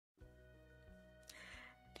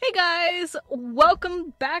Hey guys,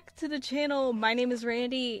 welcome back to the channel. My name is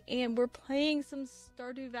Randy and we're playing some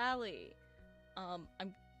Stardew Valley. I'm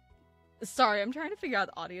sorry, I'm trying to figure out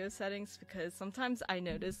the audio settings because sometimes I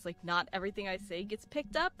notice like not everything I say gets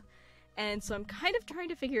picked up. And so I'm kind of trying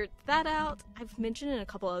to figure that out. I've mentioned it in a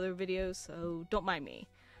couple other videos, so don't mind me.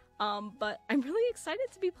 But I'm really excited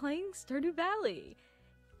to be playing Stardew Valley.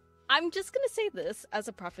 I'm just gonna say this as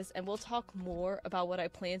a preface, and we'll talk more about what I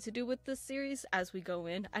plan to do with this series as we go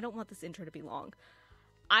in. I don't want this intro to be long.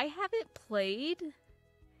 I haven't played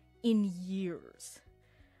in years.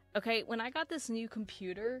 Okay, when I got this new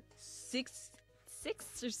computer six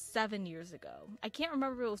or 7 years ago, I can't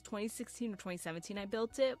remember if it was 2016 or 2017 I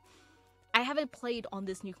built it. I haven't played on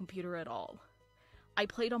this new computer at all. I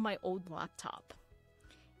played on my old laptop.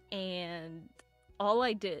 And all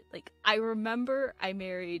I did, like, I remember I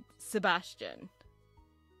married Sebastian.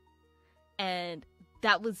 And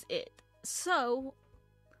that was it. So,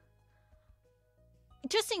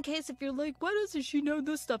 just in case if you're like, why doesn't she know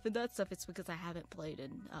this stuff and that stuff? It's because I haven't played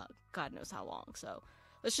in God knows how long. So,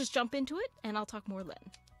 let's just jump into it and I'll talk more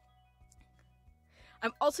then.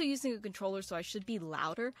 I'm also using a controller, so I should be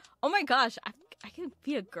louder. Oh my gosh, I can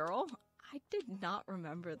be a girl? I did not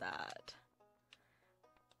remember that.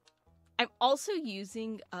 I'm also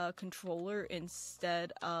using a controller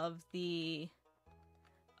instead of the...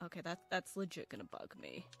 Okay, that's legit gonna bug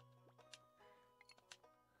me.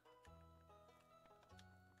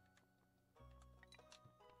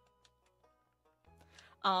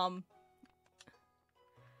 I'm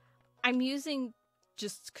using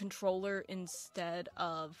just controller instead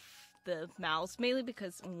of the mouse, mainly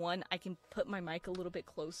because, one, I can put my mic a little bit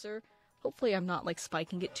closer. Hopefully I'm not, like,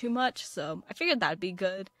 spiking it too much, so I figured that'd be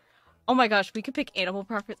good. Oh my gosh, we could pick animal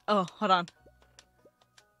preference. Oh, hold on.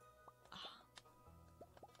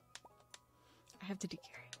 I have to do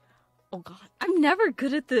carry. Oh god, I'm never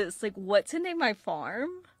good at this. Like, what to name my farm?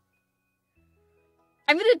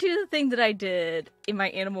 I'm gonna do the thing that I did in my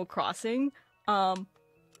Animal Crossing.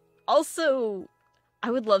 Also, I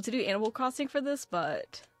would love to do Animal Crossing for this,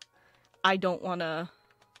 but I don't wanna...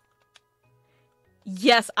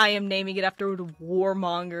 Yes, I am naming it after the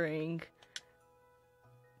warmongering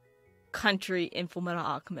country implemental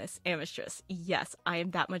alchemist amstress. Yes, I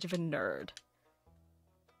am that much of a nerd.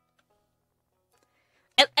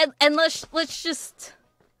 And let's just...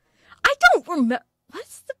 I don't remember...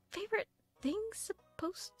 What's the favorite thing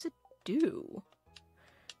supposed to do?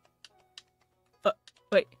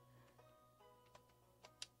 Wait.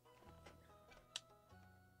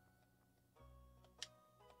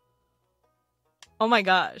 Oh my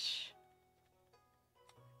gosh.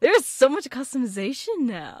 There's so much customization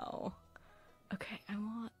now. Okay, I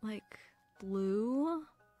want, like, blue.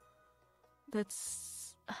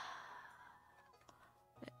 That's...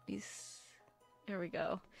 There we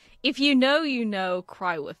go. If you know, you know,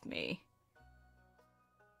 cry with me.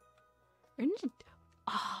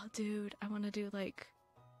 Oh, dude, I want to do, like,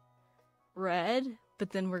 red,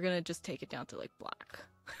 but then we're gonna just take it down to, like, black.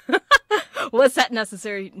 Was that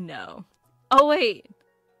necessary? No. Oh, wait.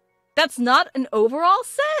 That's not an overall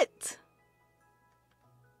set?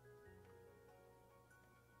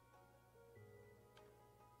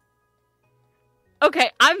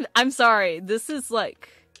 Okay, I'm sorry. This is like...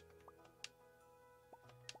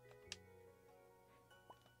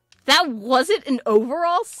 That wasn't an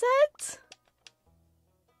overall set?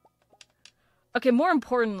 Okay, more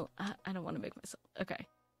important... I don't want to make myself... Okay.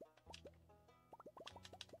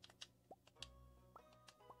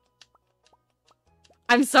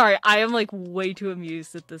 I'm sorry, I am like way too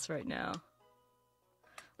amused at this right now.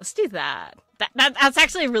 Let's do that. That's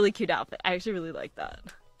actually a really cute outfit. I actually really like that.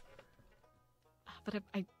 But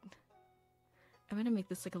I'm gonna make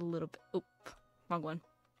this like a little bit... Oh, wrong one.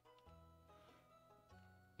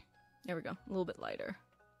 There we go. A little bit lighter.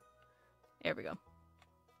 There we go.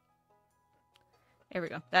 There we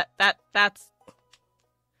go. That's...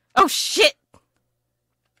 Oh, shit!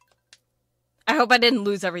 I hope I didn't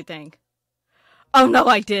lose everything. Oh, no,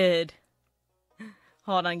 I did.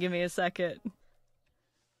 Hold on, give me a second.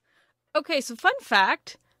 Okay, so fun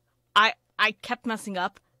fact. I kept messing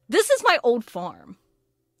up. This is my old farm.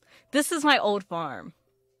 This is my old farm.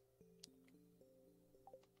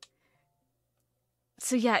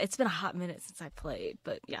 So yeah, it's been a hot minute since I played,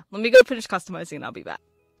 but yeah. Let me go finish customizing and I'll be back.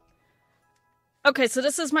 Okay, so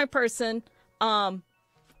this is my person. The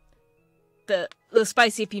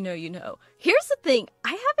spicy, if you know, you know. Here's the thing. I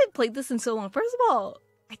haven't played this in so long. First of all,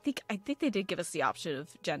 I think they did give us the option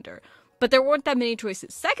of gender, but there weren't that many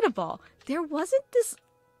choices. Second of all, there wasn't this...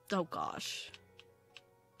 Oh gosh.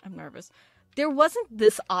 I'm nervous. There wasn't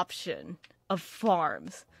this option of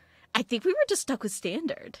farms. I think we were just stuck with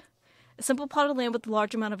standard. A simple plot of land with a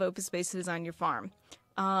large amount of open space to design your farm.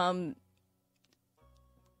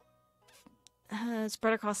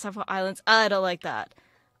 Spread across several islands. I don't like that.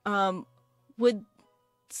 Would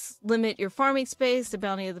limit your farming space. The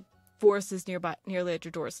bounty of the forest is nearly at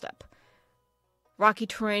your doorstep. Rocky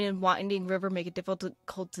terrain and winding river make it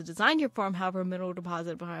difficult to design your farm. However, mineral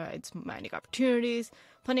deposit provides mining opportunities.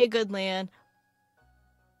 Plenty of good land.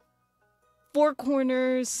 4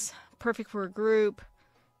 corners. Perfect for a group.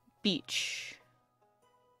 Beach.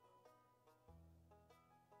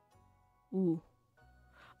 Ooh.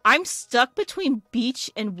 I'm stuck between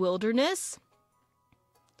beach and wilderness.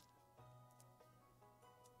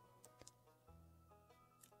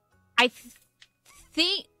 I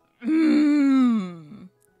think...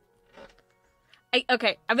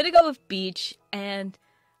 Okay, I'm gonna go with beach, and...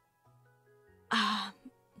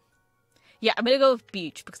 yeah, I'm gonna go with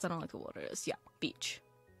beach, because I don't like the wilderness. Yeah, beach.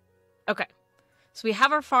 Okay. So we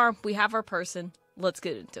have our farm, we have our person. Let's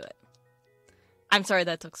get into it. I'm sorry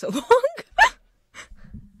that took so long.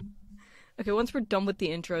 Okay, once we're done with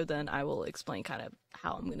the intro, then I will explain kind of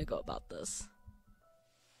how I'm gonna go about this.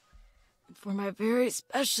 For my very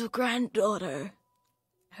special granddaughter.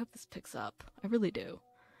 I hope this picks up. I really do.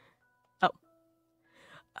 Oh.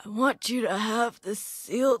 I want you to have this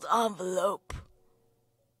sealed envelope.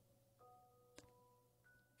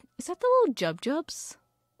 Is that the little Jub-Jubs?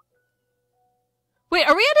 Wait,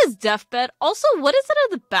 are we at his deathbed? Also, what is it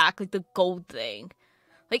at the back? Like the gold thing?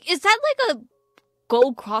 Like, is that like a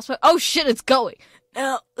gold crossbow? Oh shit, it's going!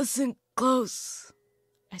 Now, listen close.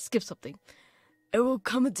 I skipped something. There will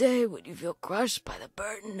come a day when you feel crushed by the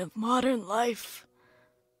burden of modern life.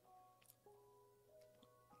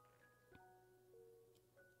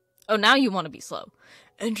 Oh, now you want to be slow.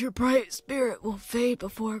 And your bright spirit will fade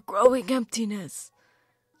before a growing emptiness.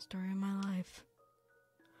 Story of my life.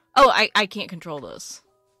 Oh, I can't control this.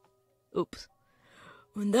 Oops.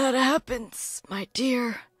 When that happens, my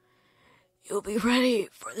dear, you'll be ready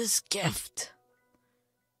for this gift.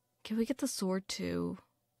 Can we get the sword too?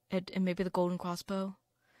 And maybe the golden crossbow?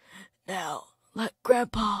 Now, let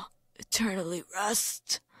Grandpa eternally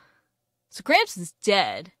rest. So Gramps is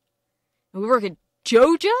dead. And we work at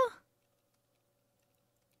Joja?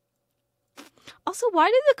 Also, why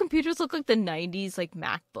do the computers look like the 90s, like,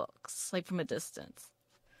 MacBooks? Like, from a distance.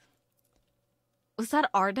 Was that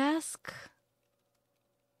our desk?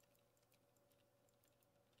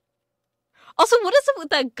 Also, what is it with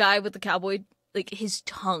that guy with the cowboy? Like, his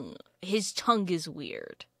tongue. His tongue is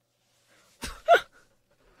weird. What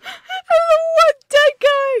dead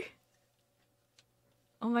guy?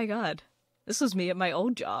 Oh my god. This was me at my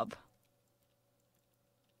old job.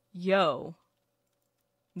 Yo.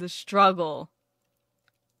 The struggle.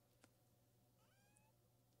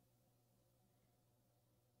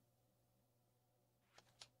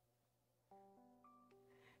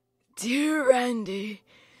 Dear Randi,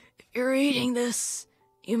 if you're reading this,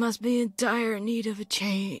 you must be in dire need of a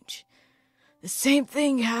change. The same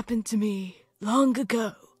thing happened to me long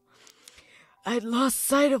ago. I'd lost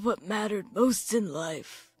sight of what mattered most in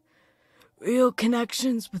life. Real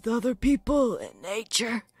connections with other people and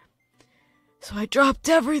nature. So I dropped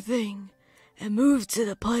everything and moved to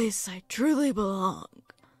the place I truly belong.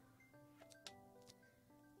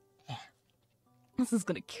 This is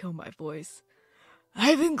gonna kill my voice.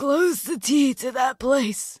 I've enclosed the tea to that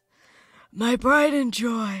place. My pride and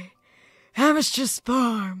joy. Hamish's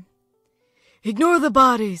farm. Ignore the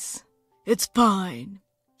bodies. It's fine.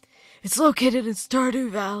 It's located in Stardew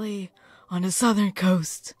Valley on the southern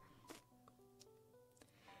coast.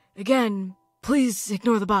 Again, please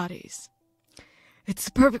ignore the bodies. It's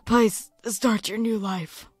the perfect place to start your new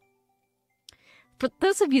life. For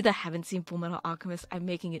those of you that haven't seen Fullmetal Alchemist, I'm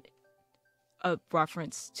making it a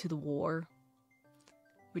reference to the war.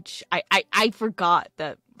 Which I forgot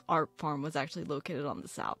that our farm was actually located on the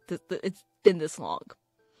south. It's been this long.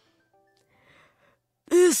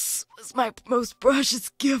 This was my most precious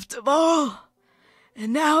gift of all.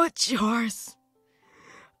 And now it's yours.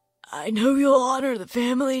 I know you'll honor the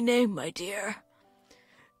family name, my dear.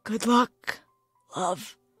 Good luck.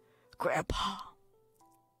 Love, Grandpa.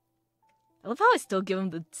 I love how I still give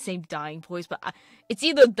him the same dying voice, but it's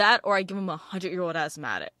either that or I give him a 100-year-old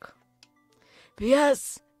asthmatic.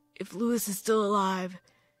 P.S. If Lewis is still alive,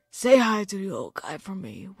 say hi to the old guy for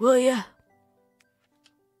me, will ya?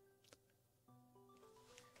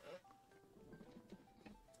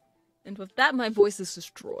 And with that, my voice is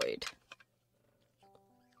destroyed.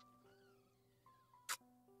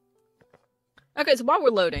 Okay, so while we're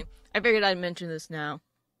loading, I figured I'd mention this now.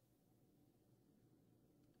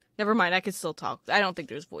 Never mind, I can still talk. I don't think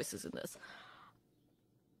there's voices in this.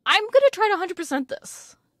 I'm try to 100%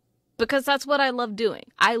 this. Because that's what I love doing.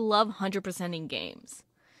 I love 100%ing games.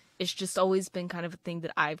 It's just always been kind of a thing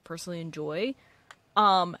that I personally enjoy.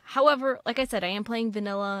 However, like I said, I am playing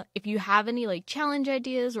vanilla. If you have any like challenge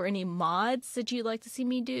ideas or any mods that you'd like to see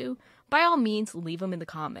me do, by all means, leave them in the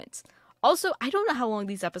comments. Also, I don't know how long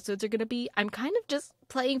these episodes are going to be. I'm kind of just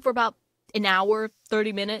playing for about an hour,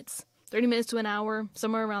 30 minutes. 30 minutes to an hour,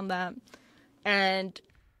 somewhere around that. And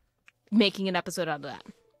making an episode out of that.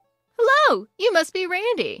 Hello, you must be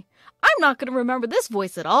Randy. I'm not going to remember this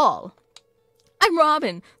voice at all. I'm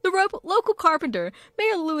Robin, the local carpenter.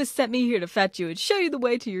 Mayor Lewis sent me here to fetch you and show you the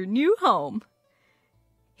way to your new home.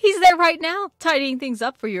 He's there right now, tidying things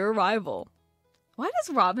up for your arrival. Why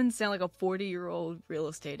does Robin sound like a 40-year-old real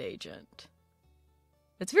estate agent?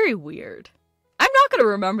 It's very weird. I'm not going to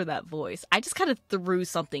remember that voice. I just kind of threw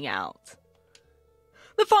something out.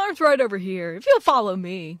 The farm's right over here, if you'll follow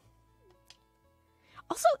me.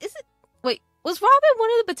 Also, wait, was Robin one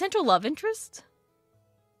of the potential love interests?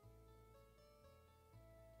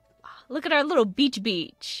 Look at our little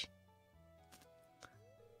beach.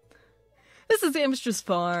 This is Amstra's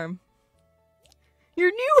farm.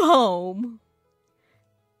 Your new home.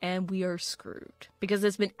 And we are screwed. Because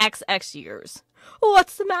it's been XX years.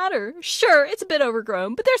 What's the matter? Sure, it's a bit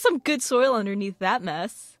overgrown, but there's some good soil underneath that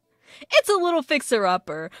mess. It's a little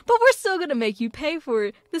fixer-upper, but we're still gonna make you pay for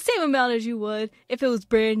it the same amount as you would if it was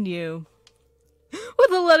brand new.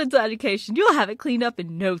 With a lot of dedication, you'll have it cleaned up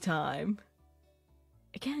in no time.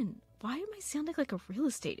 Again, why am I sounding like a real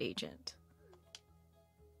estate agent?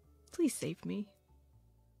 Please save me.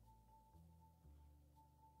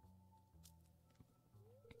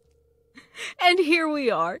 And here we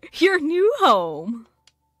are, your new home.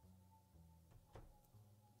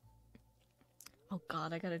 Oh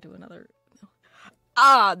god, I gotta do another.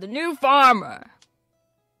 Ah, the new farmer.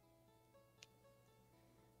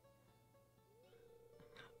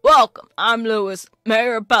 Welcome, I'm Lewis,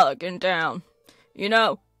 mayor of Pelican Town. You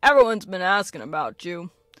know, everyone's been asking about you.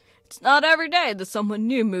 It's not every day that someone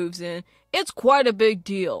new moves in. It's quite a big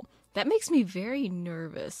deal. That makes me very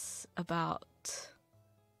nervous about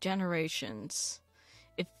generations.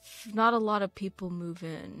 If not a lot of people move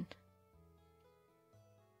in,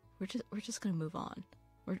 we're just gonna move on.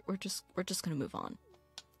 We're just gonna move on.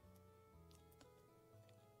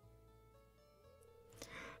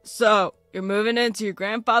 So, you're moving into your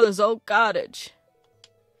grandfather's old cottage.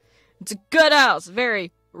 It's a good house,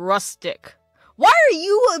 very rustic. Why are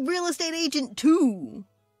you a real estate agent too?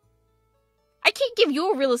 I can't give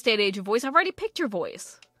you a real estate agent voice. I've already picked your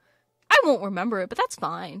voice. I won't remember it, but that's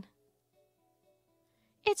fine.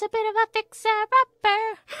 It's a bit of a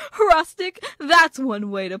fixer-upper. Rustic, that's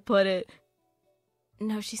one way to put it.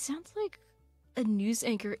 No, she sounds like a news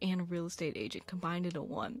anchor and a real estate agent combined into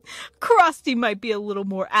one. Krusty might be a little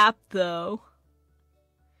more apt, though.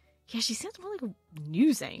 Yeah, she sounds more like a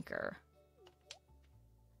news anchor.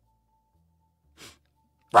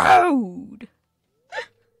 Rude!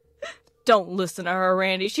 Don't listen to her,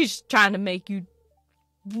 Randy. She's trying to make you...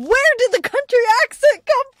 Where did the country accent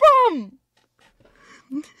come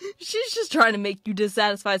from? She's just trying to make you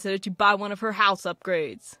dissatisfied so that you buy one of her house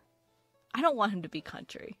upgrades. I don't want him to be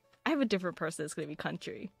country. I have a different person that's going to be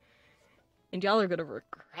country. And y'all are going to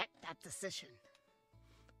regret that decision.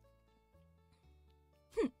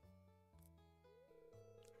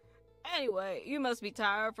 Anyway, you must be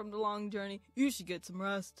tired from the long journey. You should get some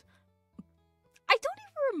rest. I don't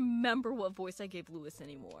even remember what voice I gave Lewis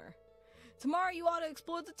anymore. Tomorrow you ought to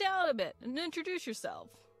explore the town a bit and introduce yourself.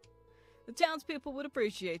 The townspeople would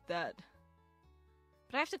appreciate that.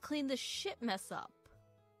 But I have to clean this shit mess up.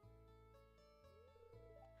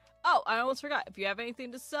 Oh, I almost forgot. If you have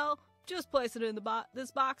anything to sell, just place it in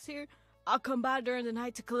this box here. I'll come by during the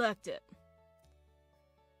night to collect it.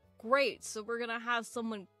 Great, so we're gonna have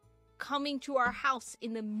someone coming to our house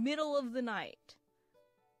in the middle of the night.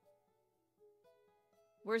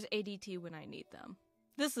 Where's ADT when I need them?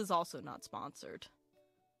 This is also not sponsored.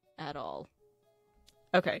 At all.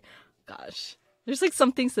 Okay. Gosh. There's like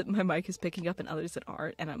some things that my mic is picking up and others that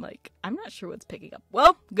aren't, and I'm like, I'm not sure what's picking up.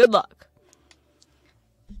 Well, good luck.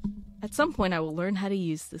 At some point I will learn how to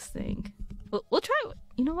use this thing. We'll try it.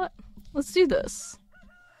 You know what? Let's do this.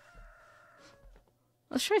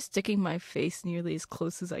 Let's try sticking my face nearly as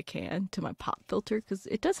close as I can to my pop filter, because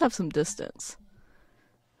it does have some distance.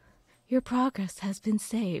 Your progress has been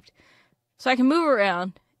saved. So I can move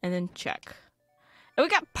around and then check. And we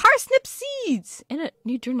got parsnip seeds! And a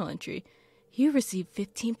new journal entry. You received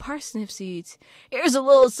 15 parsnip seeds. Here's a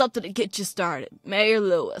little something to get you started. Mayor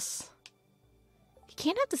Lewis. You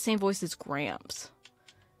can't have the same voice as Gramps.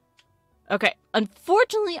 Okay,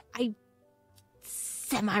 unfortunately, I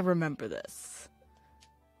semi-remember this.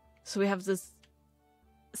 So we have this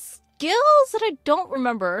skills that I don't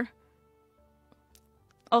remember.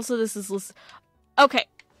 Also, this is okay.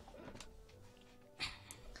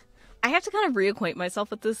 I have to kind of reacquaint myself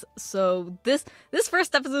with this. So this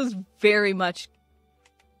first episode is very much.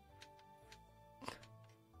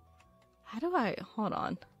 How do I hold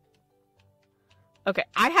on? Okay,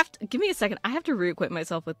 I have to give me a second. I have to reacquaint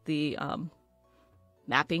myself with the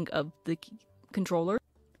mapping of the controller.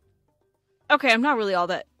 Okay, I'm not really all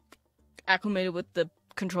that acclimated with the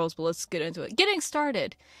controls, but let's get into it. Getting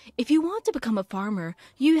started. If you want to become a farmer,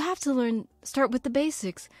 you have to start with the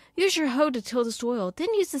basics. Use your hoe to till the soil,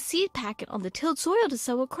 then use the seed packet on the tilled soil to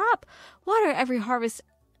sow a crop. Water every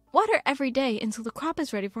day until the crop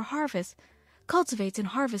is ready for harvest. Cultivate and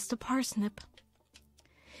harvest a parsnip.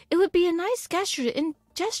 It would be a nice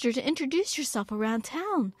gesture to introduce yourself around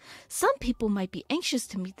town. Some people might be anxious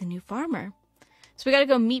to meet the new farmer. So we gotta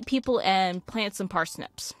go meet people and plant some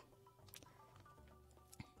parsnips.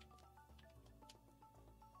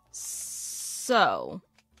 So.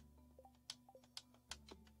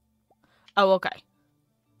 Oh, okay.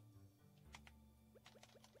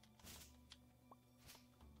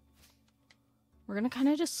 We're gonna kind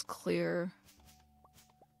of just clear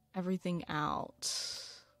everything out.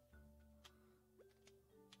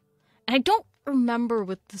 And I don't remember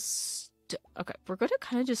with the okay, we're gonna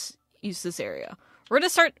kind of just use this area. We're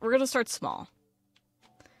gonna start small.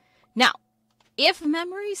 Now, if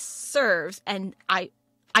memory serves, and I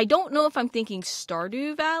don't know if I'm thinking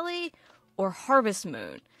Stardew Valley or Harvest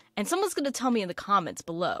Moon, and someone's gonna tell me in the comments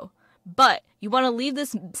below. But you want to leave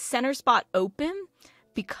this center spot open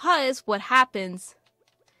because what happens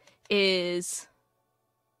is,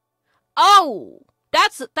 oh,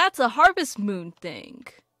 that's a Harvest Moon thing.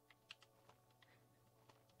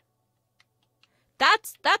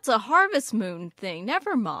 That's a Harvest Moon thing.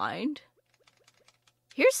 Never mind.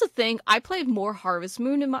 Here's the thing. I played more Harvest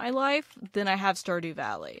Moon in my life than I have Stardew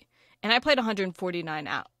Valley. And I played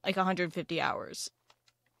 150 hours,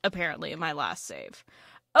 apparently, in my last save.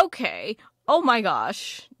 Okay. Oh my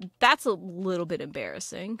gosh. That's a little bit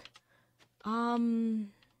embarrassing. We're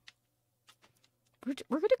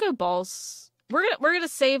gonna go balls. We're gonna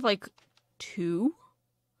save, like, 2.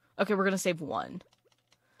 Okay, we're gonna save 1.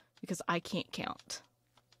 Because I can't count.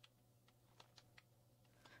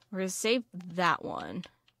 We're gonna save that one.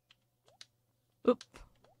 Oop.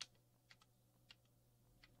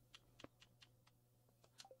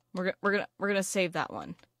 We're gonna save that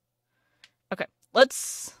one. Okay,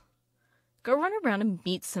 let's go run around and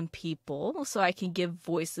meet some people so I can give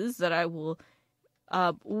voices that I will,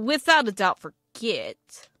 without a doubt,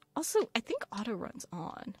 forget. Also, I think auto run's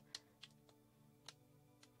on.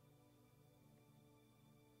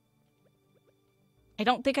 I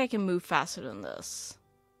don't think I can move faster than this.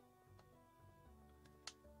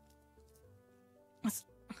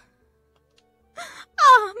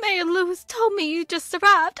 Ah, Mayor Lewis told me you just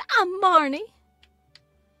arrived. I'm Marnie.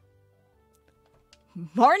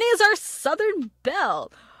 Marnie is our Southern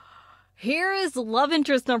Belle. Here is love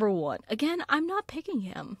interest number 1. Again, I'm not picking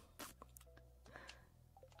him.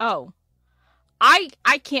 Oh. I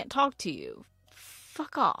can't talk to you.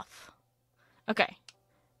 Fuck off. Okay.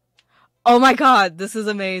 Oh my god, this is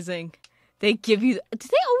amazing. They give you... Did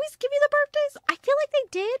they always give you the birthdays? I feel like they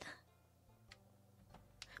did.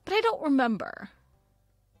 But I don't remember.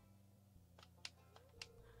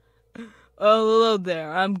 Oh, hello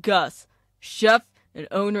there. I'm Gus, chef and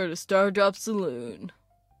owner of the Stardrop Saloon.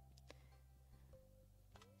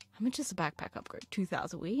 How much is a backpack upgrade?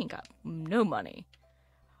 2,000. We ain't got no money.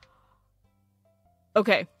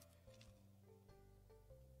 Okay.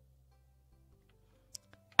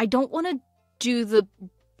 I don't want to do the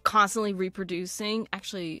constantly reproducing.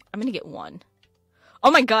 Actually, I'm going to get 1. Oh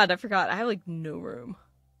my god, I forgot. I have, like, no room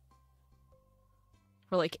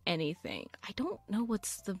for, like, anything. I don't know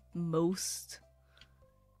what's the most,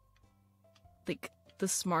 like, the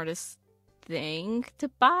smartest thing to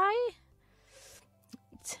buy.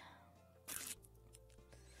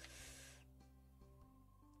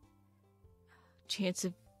 Chance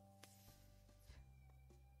of...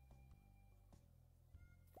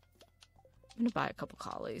 I'm gonna buy a couple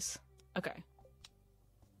collies. Okay.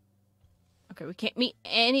 Okay, we can't meet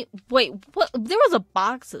any... Wait, what? There was a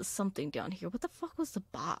box of something down here. What the fuck was the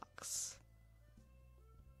box?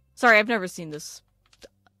 Sorry, I've never seen this.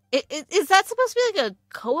 Is that supposed to be like a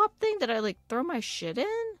co-op thing that I, like, throw my shit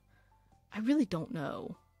in? I really don't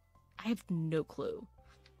know. I have no clue.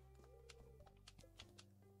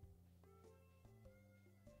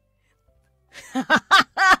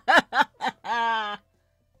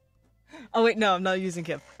 Oh wait, no, I'm not using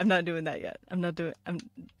Kip. I'm not doing that yet. I'm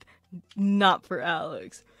not for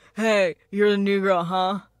Alex. Hey, you're the new girl,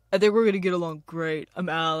 huh? I think we're gonna get along great. I'm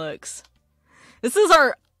Alex. This is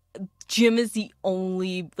Jim is the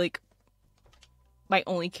only, like, my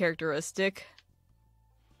only characteristic.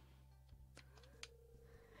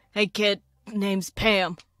 Hey kid, name's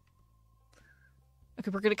Pam.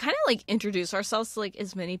 Okay, we're gonna kind of, like, introduce ourselves to, like,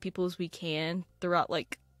 as many people as we can throughout,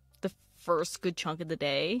 like, the first good chunk of the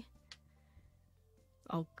day.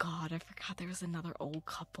 Oh god, I forgot there was another old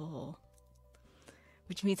couple.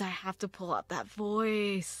 Which means I have to pull out that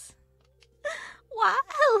voice. Why,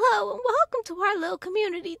 hello and welcome to our little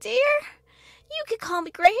community, dear. You can call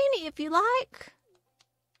me Granny if you like.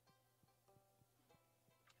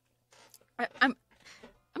 I'm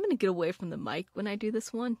gonna get away from the mic when I do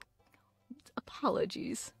this one.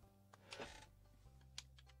 Apologies.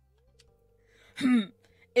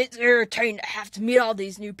 It's irritating to have to meet all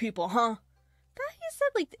these new people, huh? Thought you said,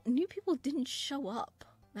 like, new people didn't show up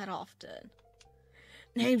that often.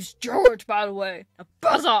 Name's George, by the way. Now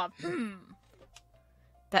buzz off.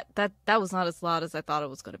 That was not as loud as I thought it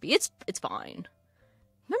was gonna be. It's fine.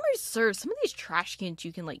 Memory serves, some of these trash cans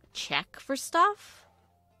you can, like, check for stuff.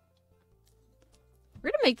 We're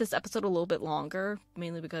gonna make this episode a little bit longer,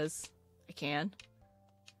 mainly because I can.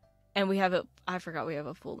 And we have I forgot we have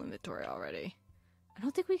a full inventory already. I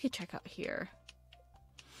don't think we could check out here.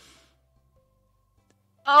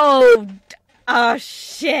 Oh,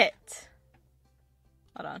 shit.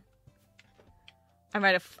 Hold on.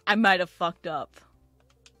 I might have fucked up.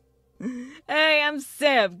 Hey, I'm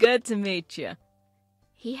Sam. Good to meet you.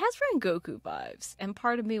 He has Rengoku vibes, and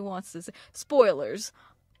part of me wants to say, spoilers.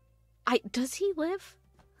 Does he live?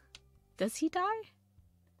 Does he die?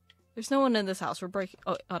 There's no one in this house. We're breaking.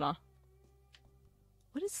 Oh, hold on.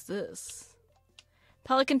 What is this?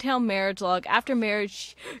 Pelican Tail marriage log. After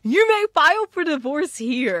marriage, you may file for divorce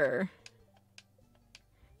here.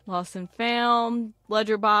 Lost and found.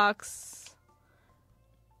 Ledger box.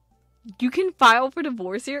 You can file for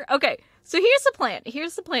divorce here? Okay, so here's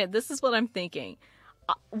the plan. This is what I'm thinking.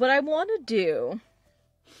 What I want to do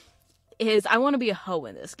is I want to be a hoe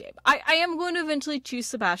in this game. I am going to eventually choose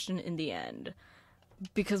Sebastian in the end,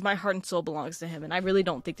 because my heart and soul belongs to him, and I really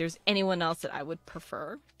don't think there's anyone else that I would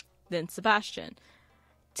prefer than Sebastian.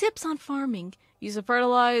 Tips on farming. Use a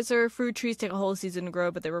fertilizer. Fruit trees take a whole season to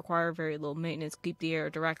grow, but they require very little maintenance. Keep the area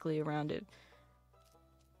directly around it.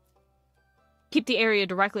 Keep the area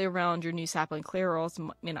directly around your new sapling clear, or else it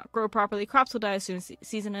may not grow properly. Crops will die as soon as the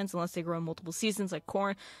season ends, unless they grow in multiple seasons, like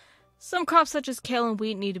corn. Some crops, such as kale and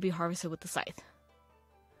wheat, need to be harvested with the scythe.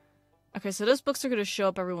 Okay, so those books are going to show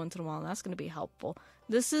up every once in a while, and that's going to be helpful.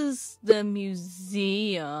 This is the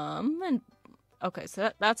museum, and okay,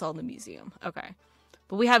 so that's all the museum. Okay,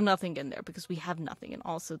 but we have nothing in there because we have nothing, and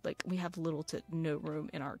also, like, we have little to no room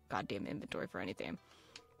in our goddamn inventory for anything.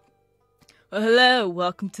 Well, hello,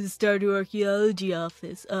 welcome to the Stardew Archaeology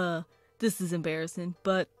office. This is embarrassing,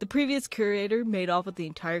 but the previous curator made off with the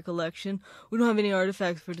entire collection. We don't have any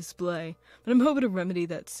artifacts for display, but I'm hoping to remedy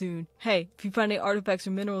that soon. Hey, if you find any artifacts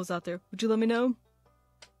or minerals out there, would you let me know?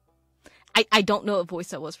 I don't know what voice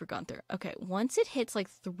that was for Gunther. Okay, once it hits like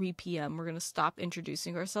 3 p.m., we're gonna stop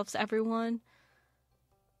introducing ourselves to everyone.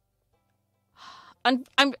 I'm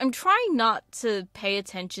trying not to pay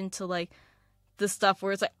attention to, like, the stuff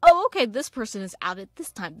where it's like, oh, okay, this person is out at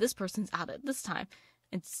this time, this person's out at this time.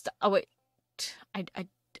 And oh wait,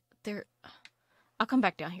 I'll come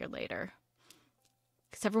back down here later,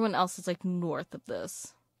 because everyone else is, like, north of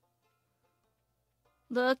this.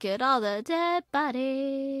 Look at all the dead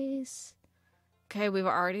bodies. Okay, we've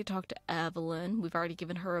already talked to Evelyn. We've already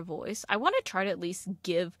given her a voice. I want to try to at least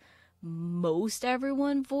give most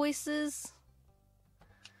everyone voices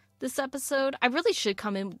this episode. I really should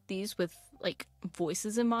come in these with, like,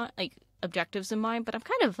 voices in mind, like, objectives in mind, but I'm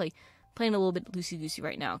kind of, like, playing a little bit loosey-goosey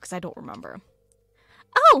right now, because I don't remember.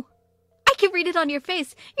 Oh! I can read it on your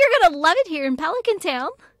face. You're gonna love it here in Pelican Town.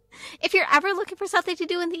 If you're ever looking for something to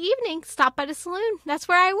do in the evening, stop by the saloon. That's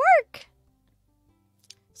where I work.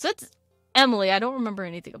 So that's Emily. I don't remember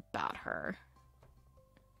anything about her.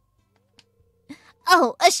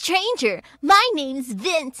 Oh, a stranger. My name's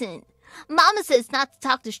Vincent. Mama says not to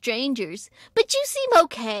talk to strangers, but you seem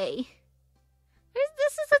okay.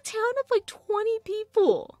 This is a town of, like, 20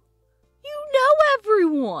 people. You know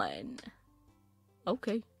everyone.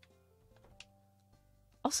 Okay.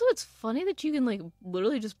 Also, it's funny that you can, like,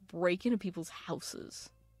 literally just break into people's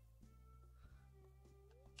houses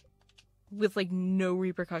with, like, no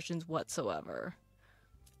repercussions whatsoever.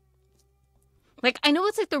 Like, I know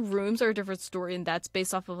it's, like, the rooms are a different story, and that's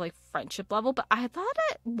based off of, like, friendship level, but I thought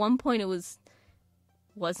at one point it was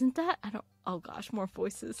Wasn't that? I don't... Oh gosh, more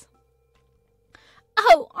voices.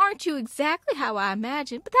 Oh, aren't you exactly how I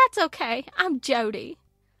imagined? But that's okay. I'm Jody.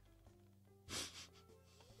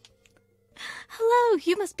 Hello,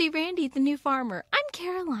 you must be Randy, the new farmer. I'm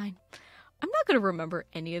Caroline. I'm not going to remember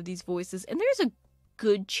any of these voices, and there's a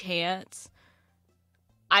good chance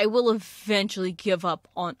I will eventually give up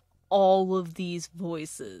on all of these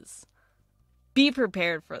voices. Be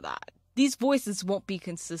prepared for that. These voices won't be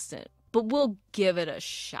consistent, but we'll give it a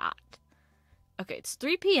shot. Okay, it's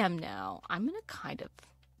 3 p.m. now. I'm going to kind of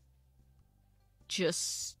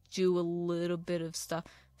just do a little bit of stuff.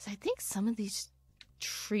 So I think some of these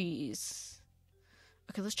trees...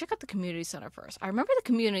 Okay, let's check out the community center first. I remember the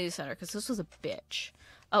community center because this was a bitch.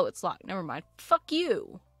 Oh, it's locked. Never mind. Fuck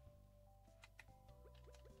you.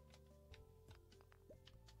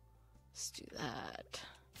 Let's do that.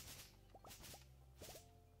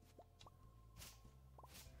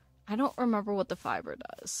 I don't remember what the fiber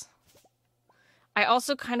does. I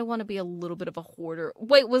also kind of want to be a little bit of a hoarder.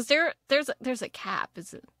 Wait, was there... There's a cap,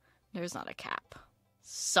 is it? There's not a cap.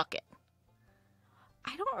 Suck it.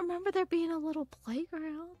 I don't remember there being a little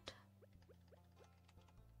playground.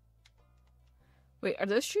 Wait, are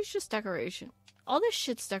those trees just decoration? All this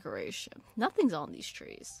shit's decoration. Nothing's on these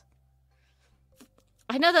trees.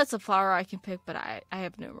 I know that's a flower I can pick, but I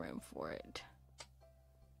have no room for it.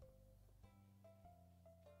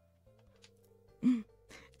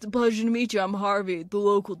 It's a pleasure to meet you. I'm Harvey, the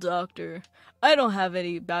local doctor. I don't have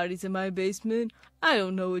any bodies in my basement. I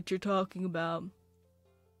don't know what you're talking about.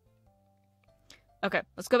 Okay,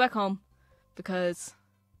 let's go back home, because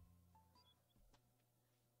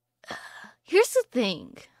here's the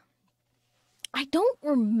thing. I don't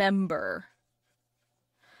remember.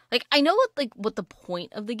 Like, I know what the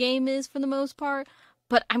point of the game is for the most part,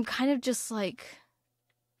 but I'm kind of just like...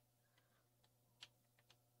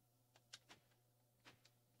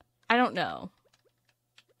 I don't know.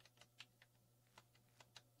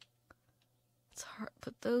 It's hard.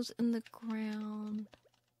 Put those in the ground.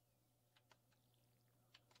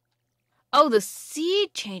 Oh, the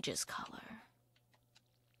seed changes color.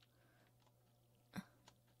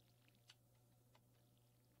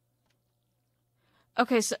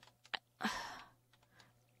 Okay, so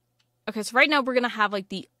right now we're gonna have like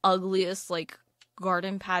the ugliest like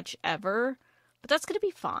garden patch ever, but that's gonna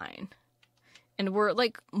be fine. And we're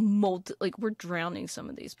like we're drowning some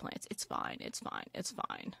of these plants. It's fine. It's fine. It's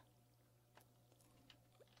fine.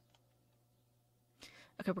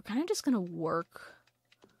 Okay, we're kind of just gonna work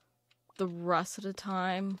the rest of the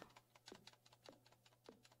time.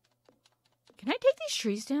 Can I take these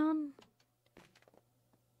trees down?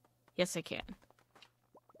 Yes, I can.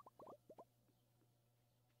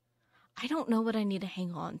 I don't know what I need to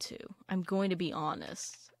hang on to. I'm going to be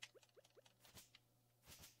honest.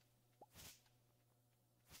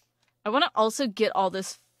 I want to also get all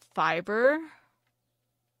this fiber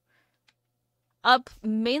up,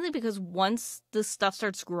 mainly because once this stuff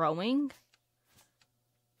starts growing,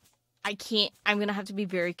 I'm going to have to be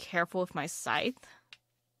very careful with my scythe.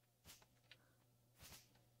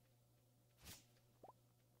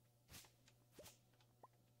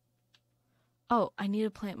 Oh, I need to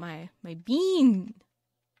plant my bean.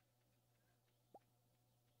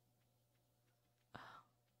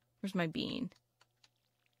 Where's my bean?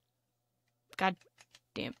 God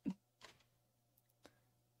damn.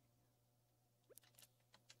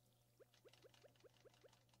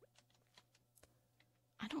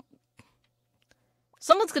 I don't...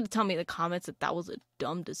 Someone's gonna tell me in the comments that was a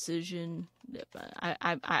dumb decision.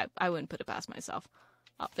 I wouldn't put it past myself.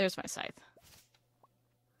 Oh, there's my scythe.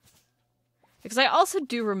 Because I also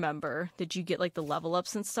do remember that you get, like, the level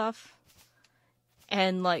ups and stuff.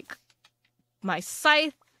 And, like, my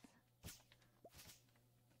scythe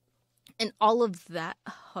and all of that.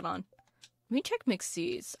 Hold on. Let me check mixed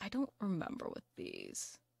seeds. I don't remember with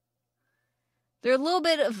these. They're a little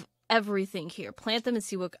bit of everything here. Plant them and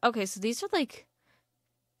see what... Okay, so these are, like...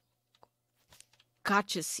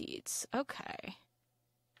 gotcha seeds. Okay.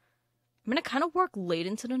 I'm gonna kind of work late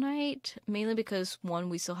into the night. Mainly because, one,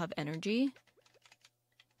 we still have energy.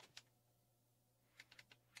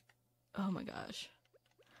 Oh my gosh.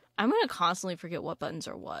 I'm gonna constantly forget what buttons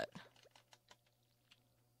are what.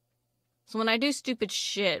 So when I do stupid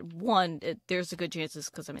shit, one, there's a good chance it's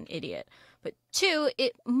because I'm an idiot. But two,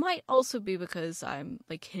 it might also be because I'm,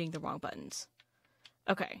 like, hitting the wrong buttons.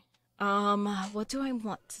 Okay. What do I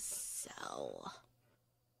want to sell?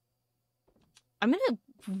 I'm gonna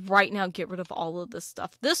right now get rid of all of this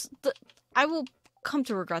stuff. I will come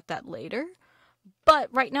to regret that later. But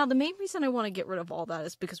right now, the main reason I want to get rid of all that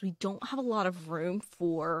is because we don't have a lot of room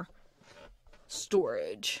for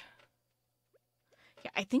storage.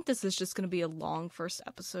 Yeah, I think this is just going to be a long first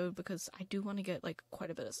episode because I do want to get, like, quite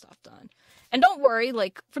a bit of stuff done. And don't worry,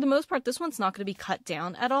 like, for the most part, this one's not going to be cut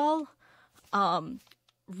down at all.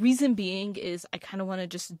 Reason being is I kind of want to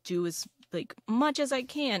just do as, like, much as I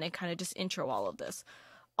can and kind of just intro all of this.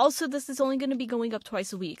 Also, this is only going to be going up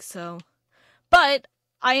twice a week, so... But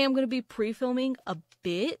I am going to be pre-filming a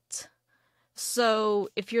bit. So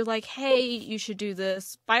if you're like, hey, you should do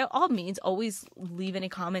this, by all means, always leave any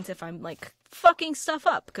comments if I'm, like, fucking stuff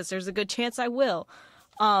up, because there's a good chance I will.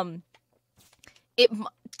 It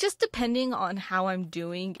just depending on how I'm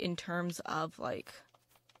doing in terms of, like,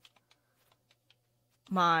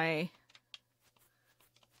 my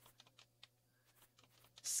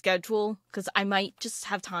schedule, because I might just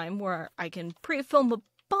have time where I can pre-film a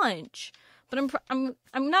bunch, but I'm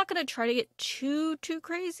not gonna try to get too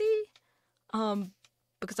crazy,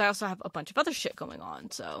 because I also have a bunch of other shit going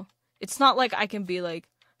on, so it's not like I can be like,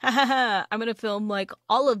 ha ha ha, I'm gonna film, like,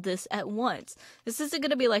 all of this at once. This isn't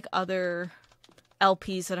gonna be like other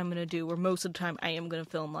LPs that I'm gonna do, where most of the time I am gonna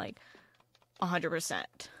film, like, 100%.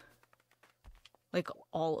 Like,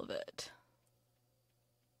 all of it.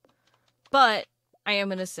 But I am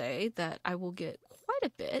gonna say that I will get quite a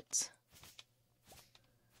bit.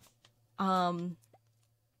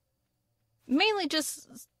 Mainly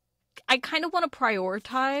just, I kind of want to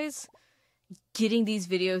prioritize getting these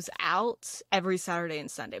videos out every Saturday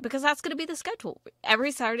and Sunday, because that's going to be the schedule.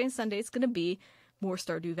 Every Saturday and Sunday is going to be more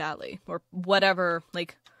Stardew Valley, or whatever,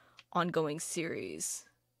 like, ongoing series.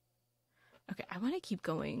 Okay, I want to keep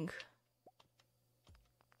going.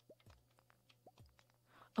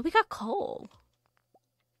 Oh, we got coal.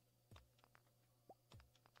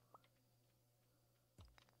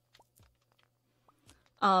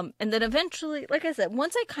 And then eventually, like I said,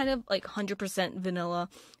 once I kind of, like, 100% vanilla,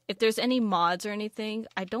 if there's any mods or anything,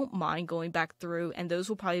 I don't mind going back through, and those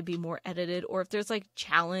will probably be more edited. Or if there's, like,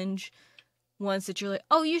 challenge ones that you're like,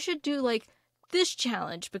 oh, you should do, like, this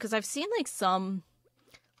challenge, because I've seen, like, some,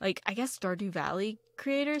 like, I guess Stardew Valley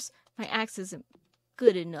creators, my axe isn't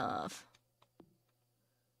good enough.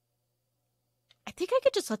 I think I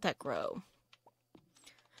could just let that grow.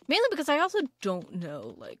 Mainly because I also don't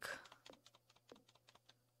know, like...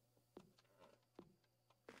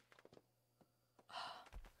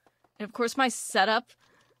 And of course my setup,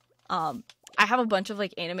 I have a bunch of,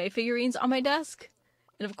 like, anime figurines on my desk.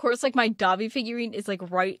 And of course, like, my Davi figurine is, like,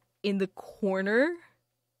 right in the corner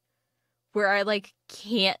where I, like,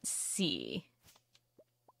 can't see.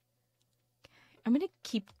 I'm gonna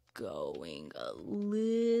keep going a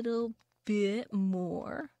little bit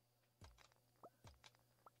more.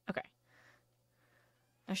 Okay.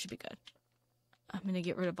 That should be good. I'm gonna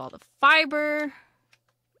get rid of all the fiber.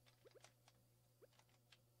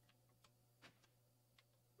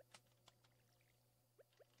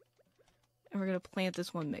 And we're going to plant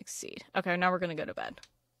this one mixed seed. Okay, now we're going to go to bed.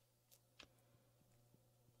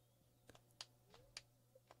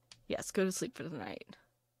 Yes, go to sleep for the night.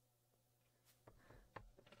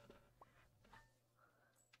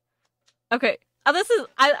 Okay. Oh, this is...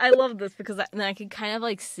 I love this because then I can kind of,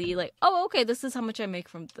 like, see, like, oh, okay, this is how much I make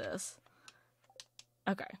from this.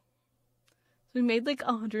 Okay. So we made, like,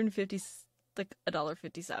 150... Like,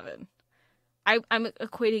 $1.57. I'm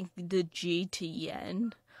equating the G to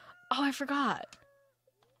yen. Oh, I forgot.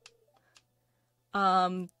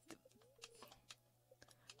 Okay,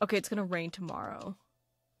 it's gonna rain tomorrow.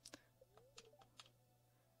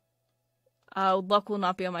 Luck will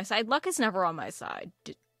not be on my side. Luck is never on my side.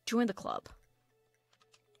 Join the club.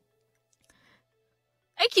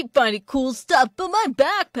 I keep finding cool stuff, but my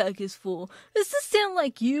backpack is full. Does this sound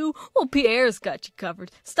like you? Well, Pierre's got you covered.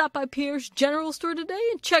 Stop by Pierre's general store today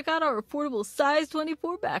and check out our affordable size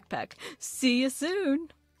 24 backpack. See you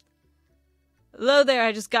soon. Hello there,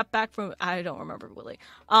 I just got back from... I don't remember, Willie.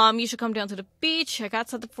 You should come down to the beach. I got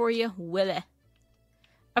something for you, Willie.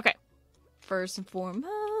 Okay. First and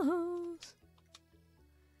foremost.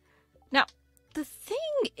 Now, the thing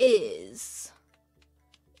is...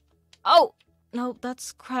 Oh! No,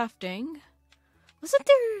 that's crafting. Wasn't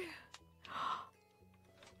there...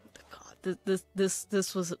 God,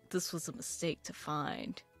 this was a mistake to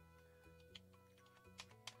find.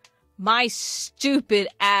 My stupid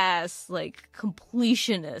ass, like,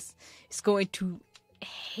 completionist is going to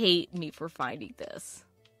hate me for finding this.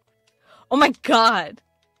 Oh my god!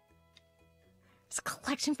 There's a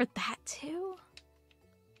collection for that too?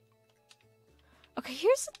 Okay,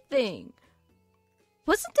 here's the thing.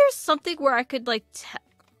 Wasn't there something where I could, like,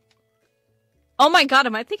 oh my god,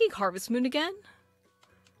 am I thinking Harvest Moon again?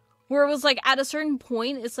 Where it was, like, at a certain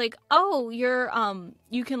point, it's like, oh, you're,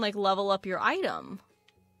 you can, like, level up your item.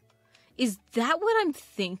 Is that what I'm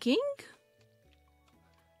thinking?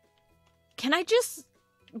 Can I just,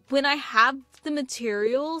 when I have the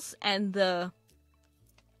materials and the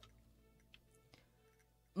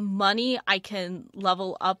money, I can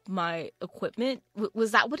level up my equipment? Was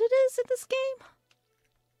that what it is in this game?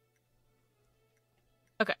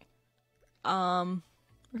 Okay.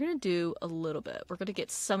 We're gonna do a little bit. We're gonna get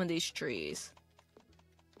some of these trees.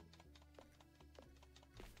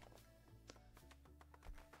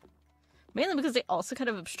 Mainly because they also kind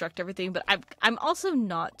of obstruct everything, but I'm also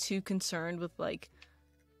not too concerned with, like,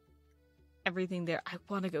 everything there. I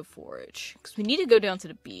want to go forage, because we need to go down to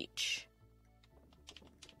the beach.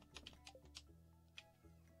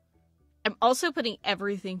 I'm also putting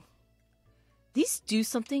everything... These do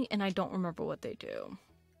something, and I don't remember what they do.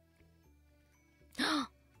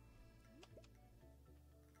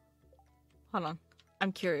 Hold on.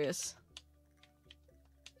 I'm curious.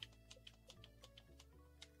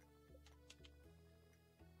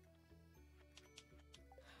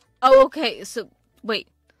 Oh, okay. So, wait.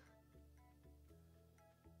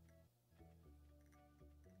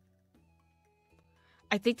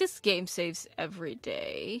 I think this game saves every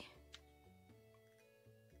day.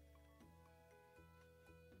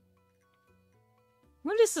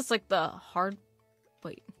 What is this, like, the hard...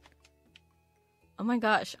 Wait. Oh my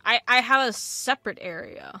gosh. I have a separate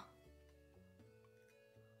area.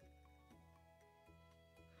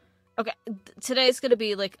 Okay, today's gonna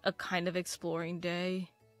be, like, a kind of exploring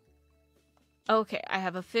day. Okay, I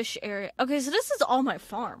have a fish area. Okay, so this is all my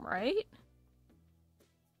farm, right?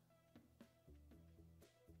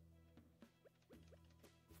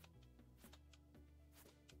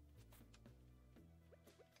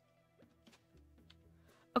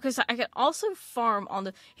 Okay, so I can also farm on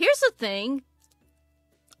the... Here's the thing.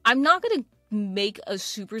 I'm not gonna make a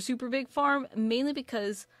super, super big farm, mainly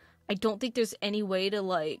because I don't think there's any way to,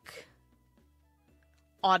 like,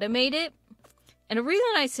 automate it. And the reason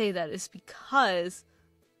I say that is because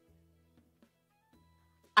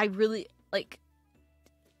I really, like,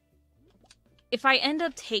 if I end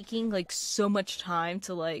up taking, like, so much time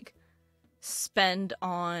to, like, spend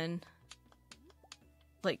on,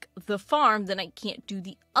 like, the farm, then I can't do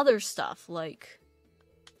the other stuff, like,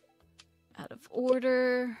 out of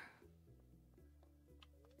order.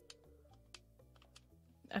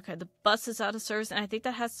 Okay, the bus is out of service, and I think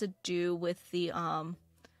that has to do with the,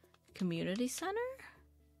 community center?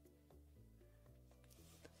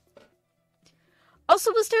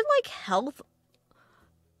 Also, was there, like, health?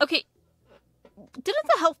 Okay, didn't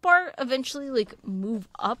the health bar eventually, like, move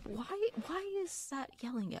up? Why is that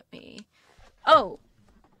yelling at me? Oh,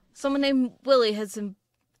 someone named Willie has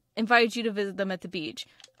invited you to visit them at the beach.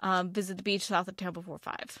 Visit the beach south of town before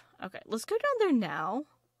 5. Okay, let's go down there now,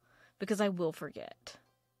 because I will forget.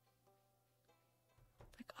 Oh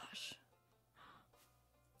my gosh.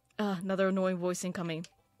 Another annoying voice incoming.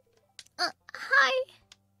 Hi.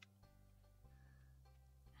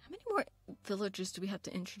 How many more villagers do we have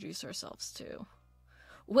to introduce ourselves to?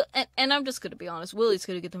 Well, and I'm just gonna be honest, Willie's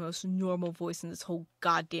gonna get the most normal voice in this whole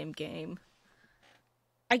goddamn game.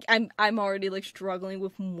 I'm already, like, struggling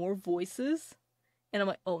with more voices, and I'm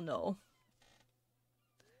like, oh no.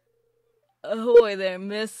 Ahoy there,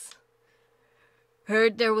 miss.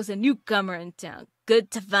 Heard there was a newcomer in town.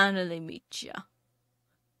 Good to finally meet ya.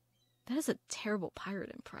 That is a terrible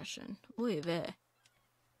pirate impression. Oy vey.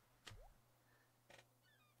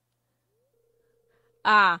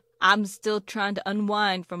 I'm still trying to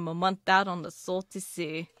unwind from a month out on the salty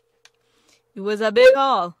sea. It was a big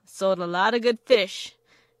haul. Sold a lot of good fish.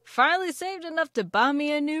 Finally saved enough to buy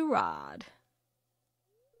me a new rod.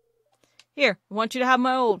 Here, I want you to have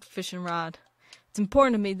my old fishing rod. It's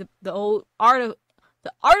important to me that the art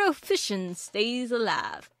of fishing stays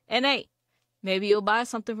alive. And hey, maybe you'll buy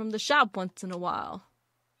something from the shop once in a while.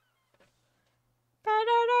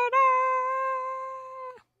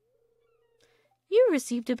 You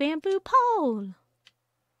received a bamboo pole.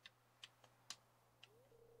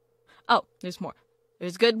 Oh, there's more.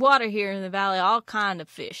 There's good water here in the valley, all kind of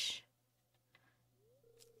fish.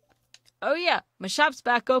 Oh yeah, my shop's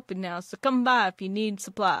back open now, so come by if you need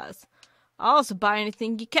supplies. I'll also buy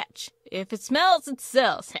anything you catch. If it smells, it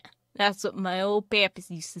sells. That's what my old pappy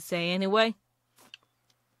used to say anyway.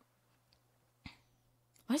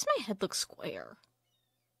 Why does my head look square?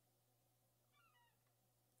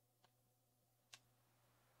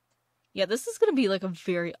 Yeah, this is going to be like a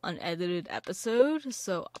very unedited episode,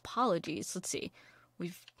 so apologies. Let's see.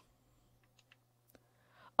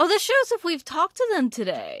 Oh, this shows if we've talked to them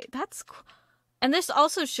today. That's cool. And this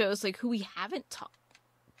also shows, like, who we haven't talked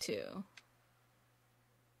to.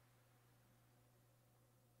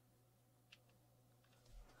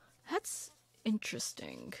 That's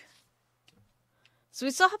interesting. So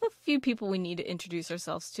we still have a few people we need to introduce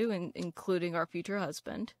ourselves to, including our future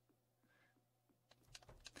husband.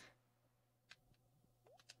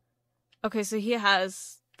 Okay, so he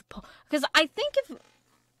has the pole. Because I think if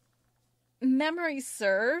memory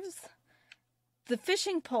serves, the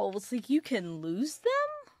fishing poles, like, you can lose them?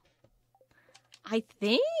 I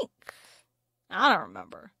think? I don't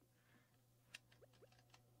remember.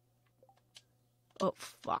 Oh,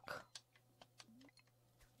 fuck.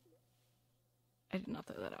 I did not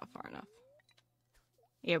throw that out far enough.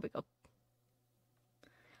 Here we go.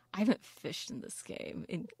 I haven't fished in this game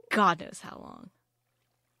in God knows how long.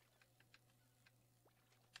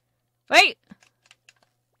 Wait!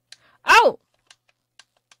 Oh!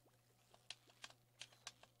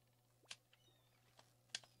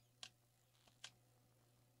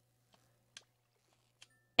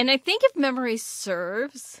 And I think if memory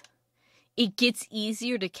serves, it gets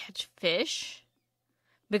easier to catch fish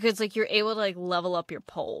because, like, you're able to, like, level up your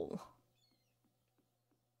pole.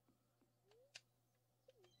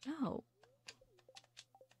 No.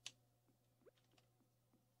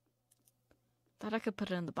 Thought I could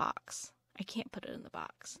put it in the box. I can't put it in the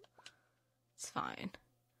box. It's fine.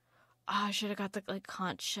 Oh, I should have got the, like,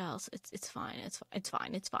 conch shells. It's fine. It's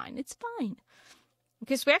fine.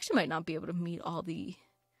 Okay, so we actually might not be able to meet all the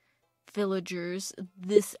villagers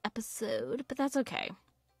this episode, but that's okay.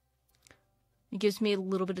 It gives me a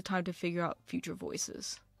little bit of time to figure out future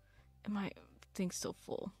voices. And my thing's still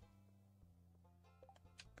full.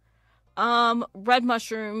 Red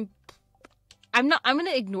mushroom. I'm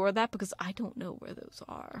gonna ignore that because I don't know where those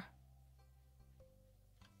are.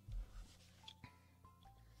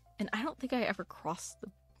 And I don't think I ever crossed the...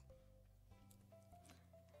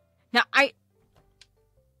 Now,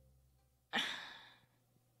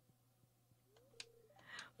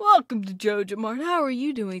 Welcome to Joja Mart. How are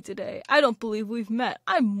you doing today? I don't believe we've met.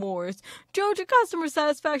 I'm Morris, Joja Customer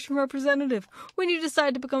Satisfaction Representative. When you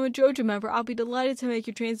decide to become a Joja member, I'll be delighted to make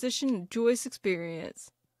your transition a joyous experience.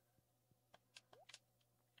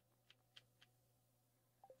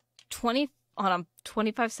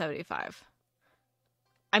 2575.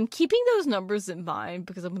 I'm keeping those numbers in mind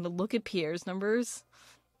because I'm going to look at Pierre's numbers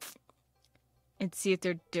and see if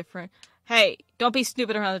they're different. Hey, don't be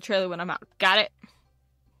snooping around the trailer when I'm out. Got it?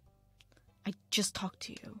 I just talked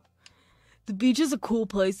to you. The beach is a cool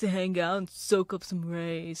place to hang out and soak up some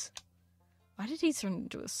rays. Why did he turn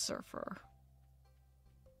into a surfer?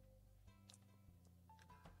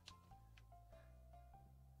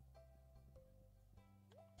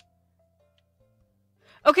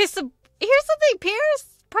 Okay, so here's the thing.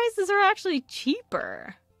 Pierre's prices are actually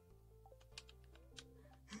cheaper.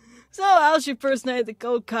 So, how's your first night at the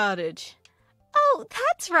Gold Cottage? Oh,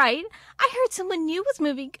 that's right. I heard someone new was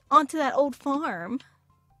moving onto that old farm.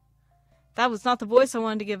 That was not the voice I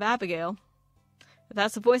wanted to give Abigail. But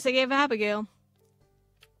that's the voice I gave Abigail.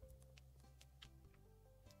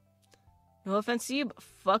 No offense to you, but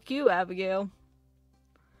fuck you, Abigail.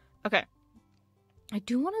 Okay. I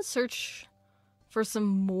do want to search for some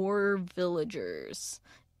more villagers.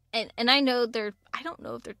 And I know I don't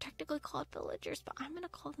know if they're technically called villagers, but I'm going to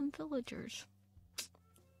call them villagers.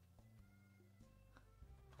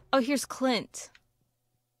 Oh, here's Clint.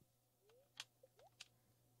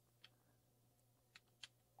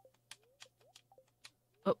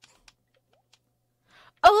 Oh.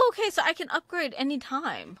 Oh, okay, so I can upgrade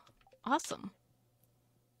anytime. Awesome.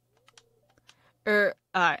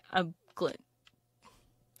 I'm Clint.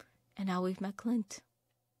 And now we've met Clint.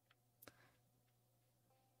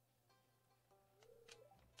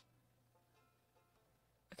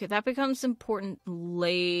 Okay, that becomes important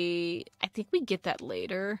late. I think we get that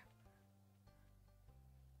later.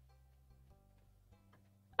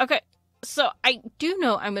 Okay, so I do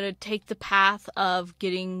know I'm going to take the path of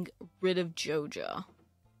getting rid of Joja.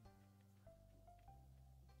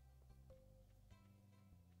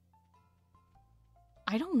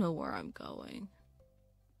 I don't know where I'm going.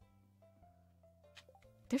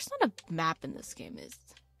 There's not a map in this game, is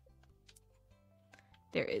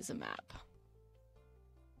there? Is a map.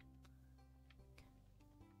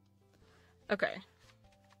 Okay.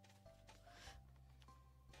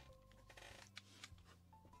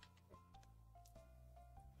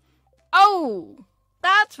 Oh!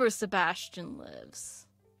 That's where Sebastian lives.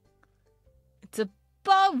 It's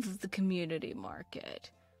above the community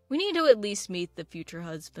market. We need to at least meet the future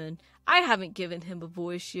husband. I haven't given him a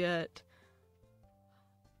voice yet.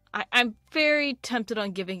 I'm very tempted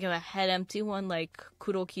on giving him a head empty one like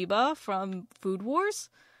Kurokiba from Food Wars.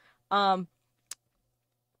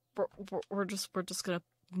 We're just gonna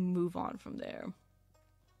move on from there.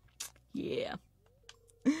 Yeah.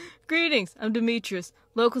 Greetings, I'm Demetrius,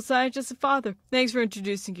 local scientist and father. Thanks for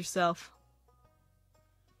introducing yourself.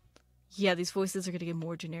 Yeah, these voices are gonna get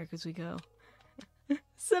more generic as we go.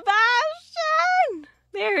 Sebastian!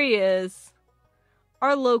 There he is.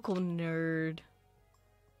 Our local nerd.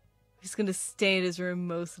 He's gonna stay in his room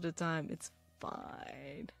most of the time. It's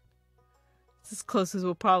fine. It's as close as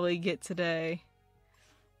we'll probably get today.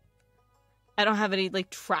 I don't have any, like,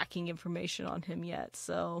 tracking information on him yet,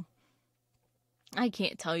 so I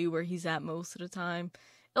can't tell you where he's at most of the time.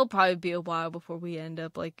 It'll probably be a while before we end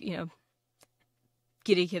up, like, you know,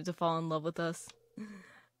 getting him to fall in love with us.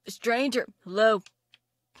 Stranger, hello.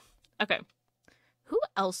 Okay. Who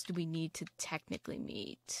else do we need to technically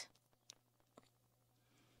meet?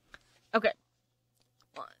 Okay.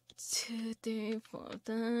 1, 2, 3, 4,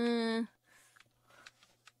 5.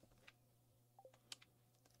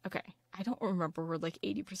 Okay. I don't remember where, like,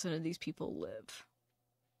 80% of these people live.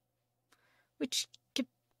 Which could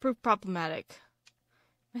prove problematic.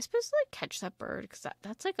 Am I supposed to, like, catch that bird? Because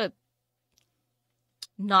that's, like, a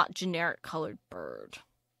not generic colored bird.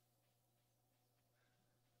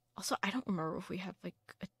 Also, I don't remember if we have, like,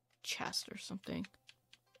 a chest or something.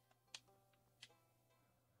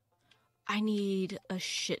 I need a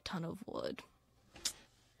shit ton of wood.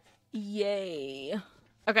 Yay.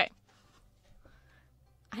 Okay.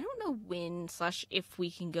 I don't know when / if we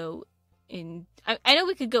can go in. I know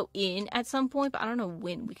we could go in at some point, but I don't know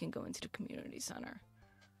when we can go into the community center.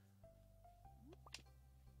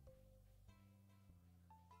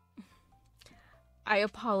 I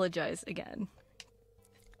apologize again.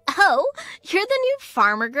 Oh, you're the new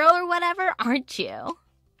farmer girl or whatever, aren't you?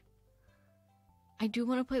 I do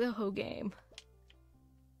want to play the hoe game.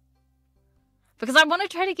 Because I want to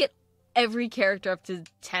try to get every character up to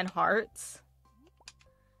 10 hearts.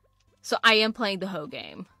 So I am playing the hoe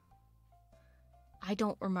game. I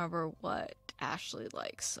don't remember what Ashley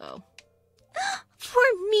likes, so. For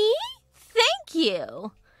me? Thank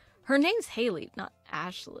you! Her name's Haley, not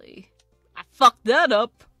Ashley. I fucked that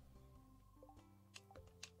up!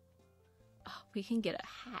 Oh, we can get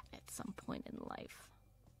a hat at some point in life.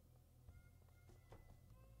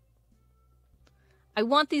 I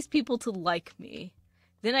want these people to like me.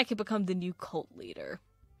 Then I can become the new cult leader.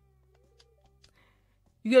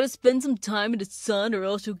 You gotta spend some time in the sun or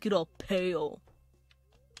else you'll get all pale.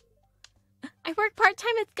 I work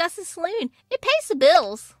part-time at Gus's Saloon. It pays the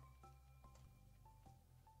bills.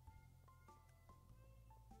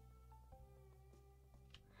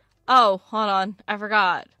 Oh, hold on. I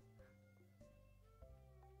forgot.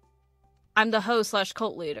 I'm the host /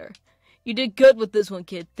 cult leader. You did good with this one,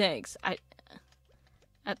 kid. Thanks.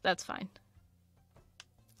 That's fine.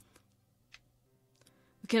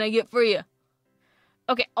 What can I get for you?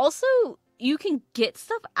 Okay, also, you can get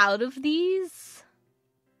stuff out of these.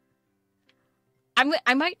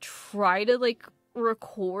 I might try to, like,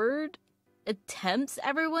 record attempts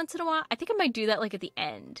every once in a while. I think I might do that, like, at the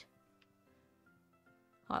end.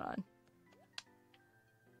 Hold on.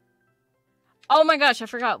 Oh my gosh, I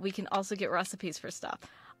forgot. We can also get recipes for stuff.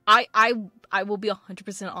 I will be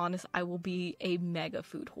 100% honest. I will be a mega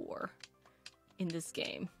food whore in this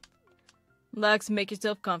game. Lex, make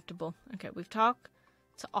yourself comfortable. Okay, we've talked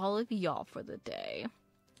to all of y'all for the day.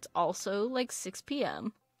 It's also like 6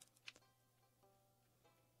 p.m.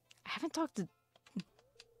 I haven't talked to...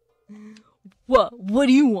 What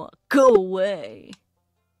do you want? Go away.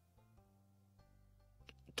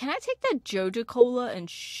 Can I take that Joja Cola and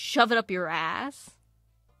shove it up your ass?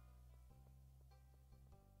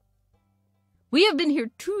 We have been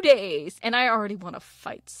here 2 days, and I already want to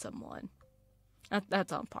fight someone.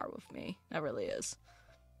 That's on par with me. That really is.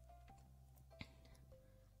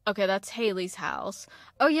 Okay, that's Haley's house.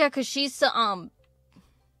 Oh yeah, because she's the,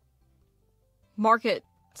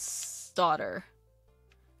 Market's daughter.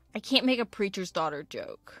 I can't make a preacher's daughter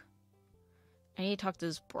joke. I need to talk to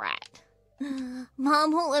this brat.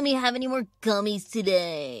 Mom won't let me have any more gummies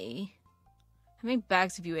today. How many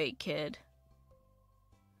bags have you ate, kid?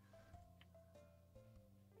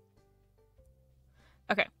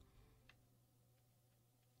 Okay.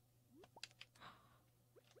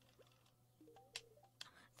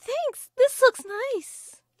 Thanks, this looks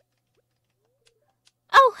nice.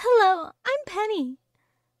 Oh, hello, I'm Penny.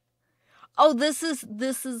 Oh, this is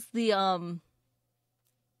the,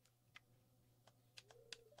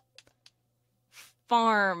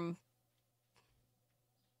 farm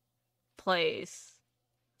place.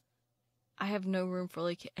 I have no room for,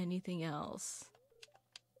 like, anything else.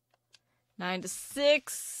 9 to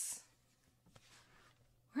 6.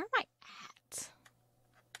 Where am I at?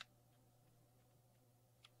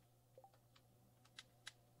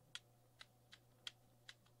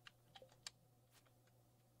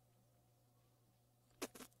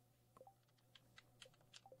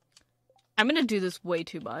 I'm gonna do this way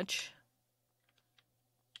too much.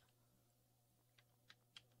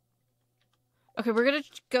 Okay, we're gonna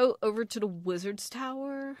go over to the Wizard's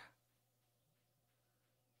Tower.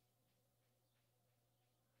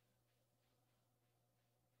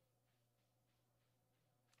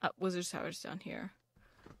 Wizard's Tower's down here.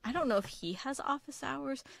 I don't know if he has office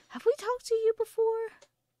hours. Have we talked to you before?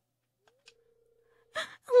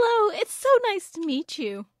 Hello, it's so nice to meet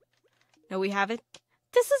you. No, we haven't.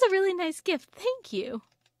 This is a really nice gift. Thank you.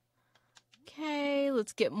 Okay,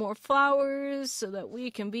 let's get more flowers so that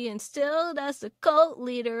we can be instilled as the cult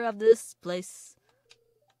leader of this place.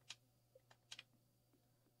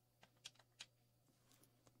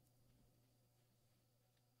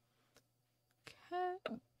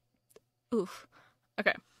 Okay. Oof.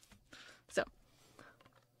 Okay. So.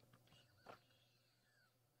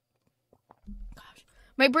 Gosh.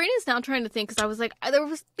 My brain is now trying to think because I was like, there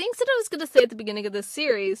was things that I was going to say at the beginning of this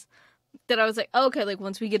series that I was like, oh, okay, like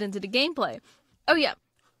once we get into the gameplay. Oh, yeah.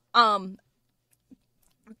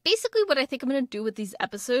 Basically what I think I'm going to do with these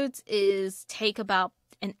episodes is take about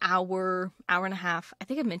an hour, hour and a half. I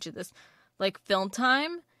think I mentioned this, like film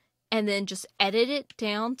time, and then just edit it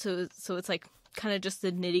down so it's like kind of just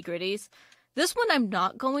the nitty gritties. This one I'm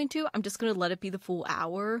not going to. I'm just going to let it be the full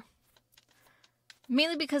hour.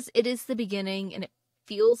 Mainly because it is the beginning and it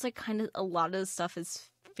feels like kind of a lot of the stuff is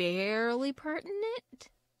fairly pertinent.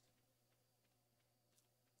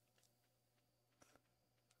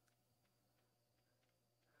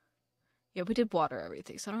 Yeah, we did water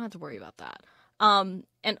everything, so I don't have to worry about that. And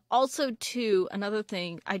also, too, another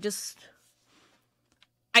thing, I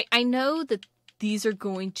know that these are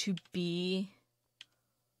going to be,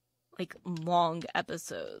 like, long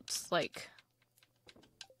episodes. Like,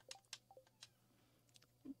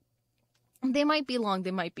 they might be long,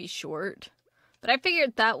 they might be short. But I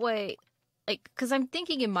figured that way, like, because I'm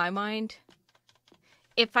thinking in my mind,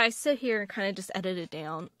 if I sit here and kind of just edit it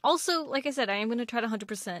down. Also, like I said, I am going to try to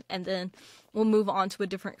 100%, and then we'll move on to a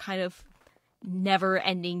different kind of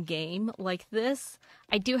never-ending game like this.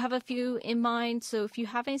 I do have a few in mind, so if you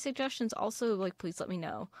have any suggestions, also, like, please let me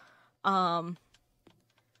know.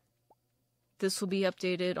 This will be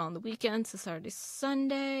updated on the weekends, so Saturday,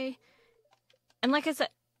 Sunday. And like I said,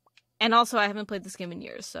 and also I haven't played this game in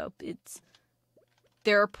years, so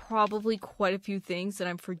there are probably quite a few things that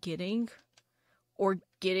I'm forgetting or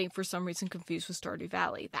getting for some reason confused with Stardew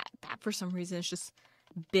Valley. That for some reason has just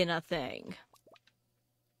been a thing.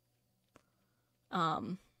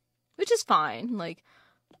 Which is fine. Like,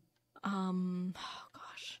 oh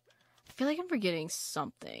gosh. I feel like I'm forgetting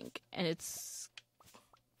something, and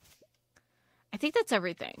I think that's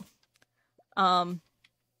everything.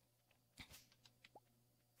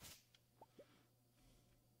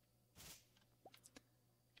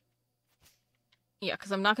 Yeah,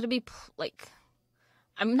 because I'm not going to be,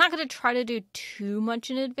 I'm not going to try to do too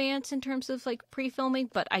much in advance in terms of, like,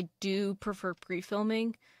 pre-filming, but I do prefer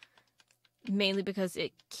pre-filming, mainly because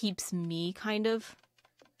it keeps me kind of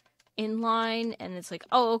in line, and it's like,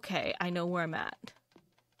 oh, okay, I know where I'm at.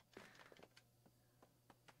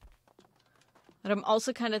 But I'm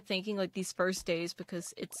also kind of thinking, like, these first days,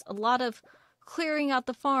 because it's a lot of clearing out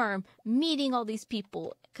the farm, meeting all these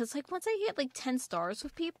people, because, like, once I hit, like, 10 stars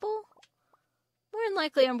with people, more than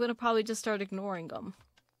likely I'm going to probably just start ignoring them.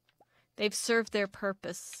 They've served their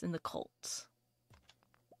purpose in the cult.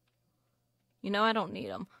 You know, I don't need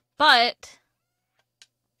them. But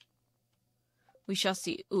we shall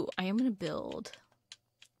see. Ooh, I am going to build.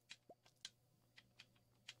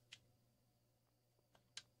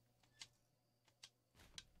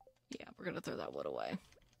 Yeah, we're going to throw that wood away.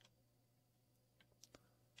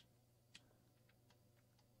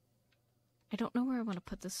 I don't know where I want to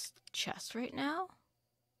put this chest right now.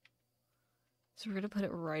 So we're going to put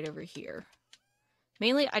it right over here.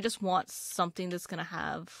 Mainly, I just want something that's going to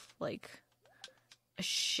have, like, a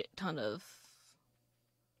shit ton of...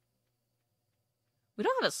 We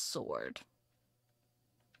don't have a sword.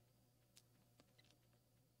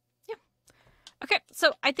 Yeah. Okay,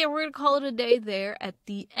 so I think we're going to call it a day there at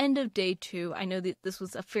the end of day 2. I know that this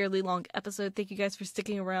was a fairly long episode. Thank you guys for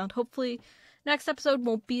sticking around. Hopefully next episode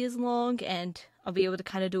won't be as long and I'll be able to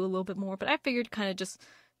kind of do a little bit more. But I figured kind of just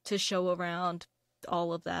to show around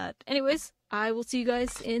all of that. Anyways, I will see you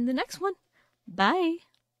guys in the next one. Bye.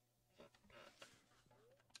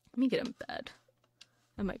 Let me get in bed.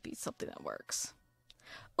 That might be something that works.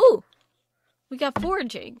 Ooh! We got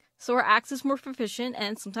foraging. So our axe is more proficient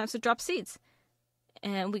and sometimes it drops seeds.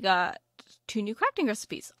 And we got 2 new crafting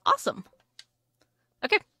recipes. Awesome.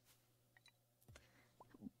 Okay.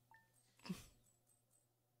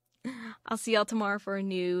 I'll see y'all tomorrow for a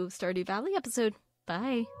new Stardew Valley episode.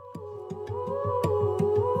 Bye.